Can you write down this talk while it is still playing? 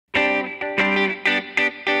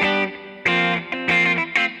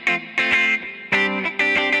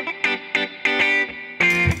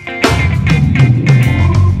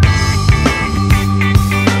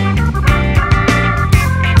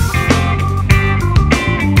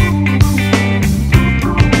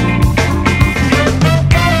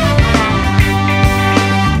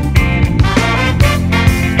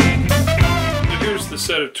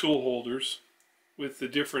the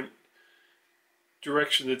different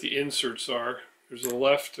direction that the inserts are. There's a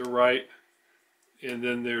left, a right, and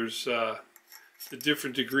then there's the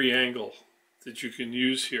different degree angle that you can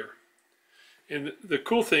use here. And the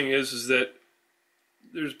cool thing is that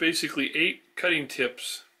there's basically 8 cutting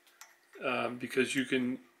tips, because you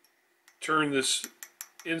can turn this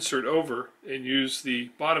insert over and use the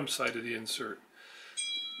bottom side of the insert.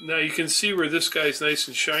 Now you can see where this guy's nice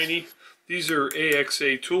and shiny. These are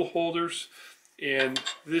AXA tool holders, and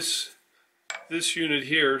this unit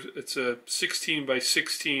here, it's a 16 by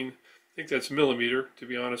 16, I think that's millimeter to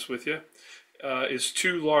be honest with you, is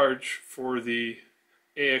too large for the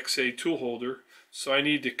AXA tool holder, so I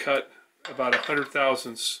need to cut about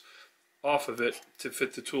 100/1000 off of it to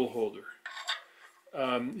fit the tool holder.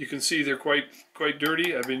 You can see they're quite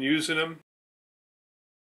dirty. I've been using them.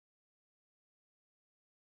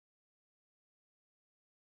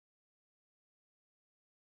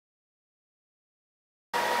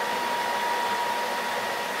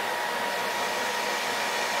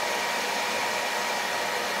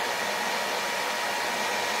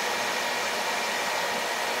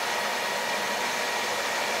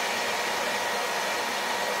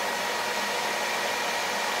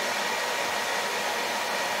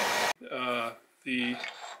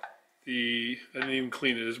 I didn't even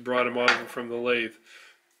clean it, just brought them on from the lathe.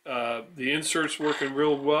 The inserts working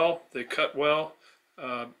real well, they cut well.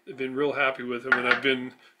 I've been real happy with them, and I've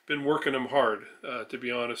been working them hard, to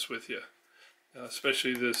be honest with you,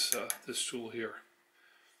 especially this tool here.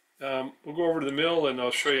 We'll go over to the mill and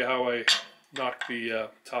I'll show you how I knock the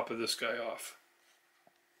top of this guy off.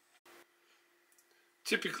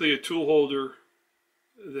 Typically a tool holder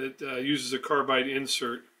that uses a carbide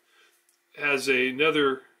insert has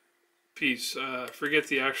another piece. Forget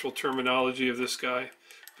the actual terminology of this guy,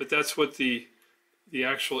 but that's what the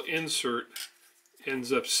actual insert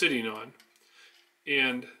ends up sitting on.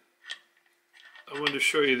 And I wanted to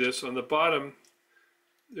show you this. On the bottom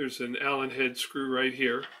there's an Allen head screw right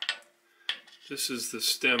here. This is the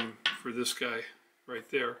stem for this guy right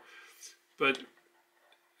there, but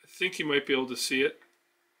I think you might be able to see it,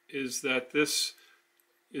 is that this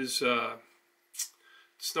is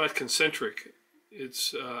it's not concentric.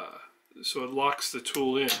 It's so it locks the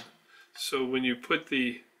tool in. So when you put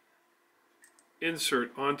the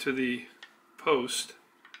insert onto the post,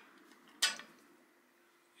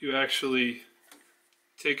 you actually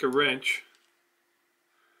take a wrench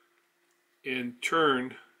and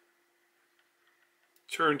turn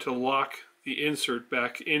to lock the insert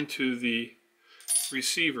back into the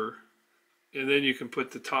receiver, and then you can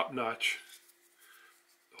put the top notch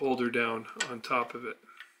holder down on top of it.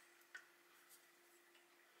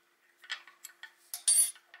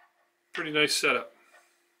 Pretty nice setup.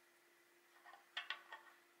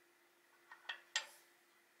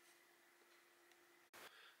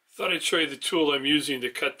 Thought I'd show you the tool I'm using to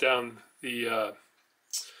cut down the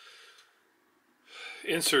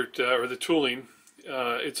insert or the tooling.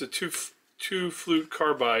 It's a two flute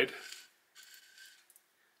carbide,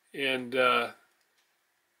 and I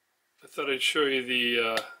thought I'd show you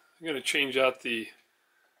the. I'm going to change out the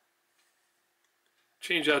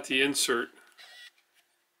insert.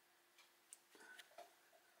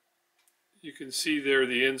 You can see there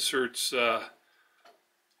the insert's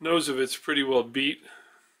nose of it's pretty well beat,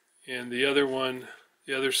 and the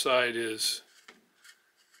other side is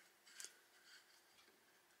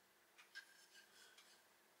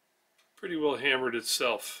pretty well hammered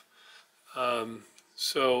itself.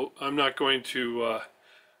 So I'm not going to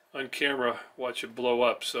on camera watch it blow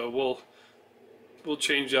up, so we'll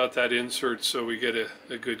change out that insert so we get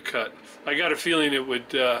a good cut. I got a feeling it would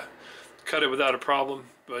cut it without a problem,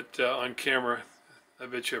 but on camera I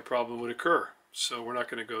bet you a problem would occur, so we're not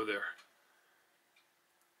going to go there.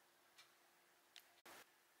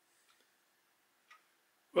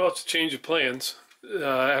 Well, it's a change of plans.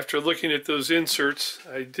 After looking at those inserts,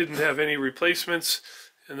 I didn't have any replacements,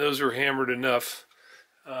 and those were hammered enough.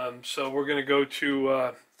 So we're going to go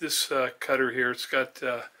to this cutter here. It's got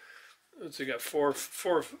four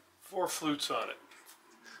flutes on it.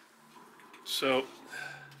 So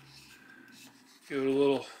give it a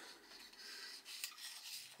little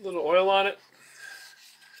oil on it,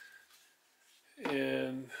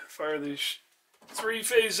 and fire these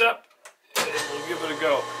 3-phase up, and we'll give it a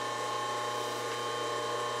go.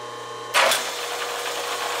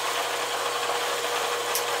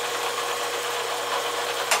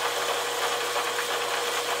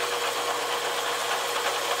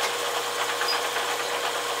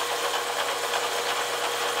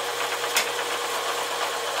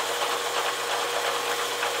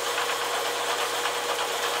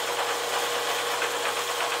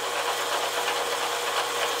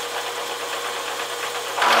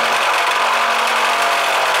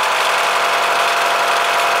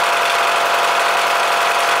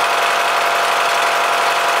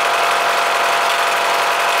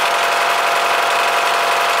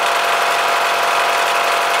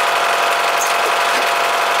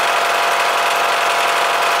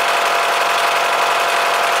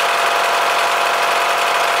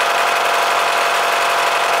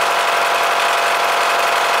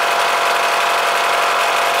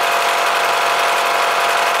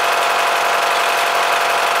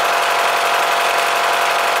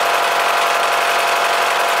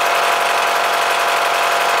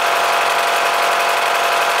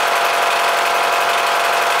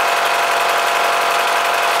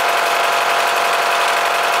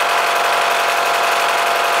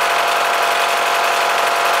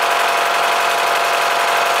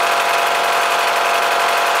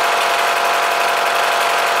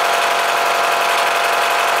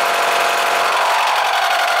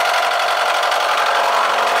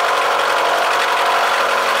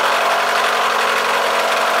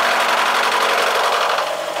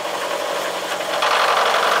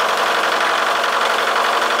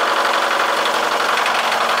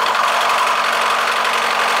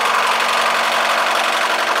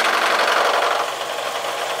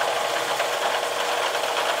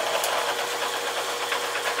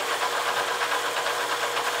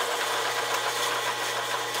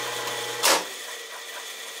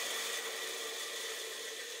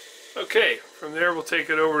 Okay, from there we'll take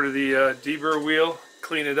it over to the deburr wheel,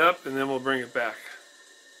 clean it up, and then we'll bring it back.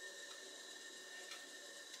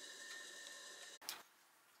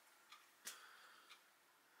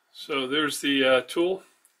 So there's the tool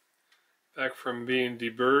back from being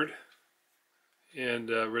deburred and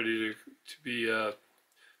ready to be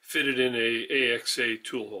fitted in a AXA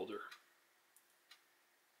tool holder.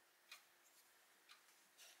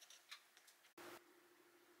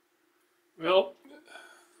 Well,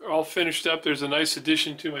 they're all finished up. There's a nice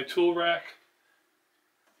addition to my tool rack.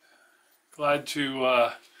 Glad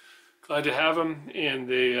to have them, and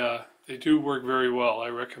they do work very well. I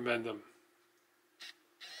recommend them.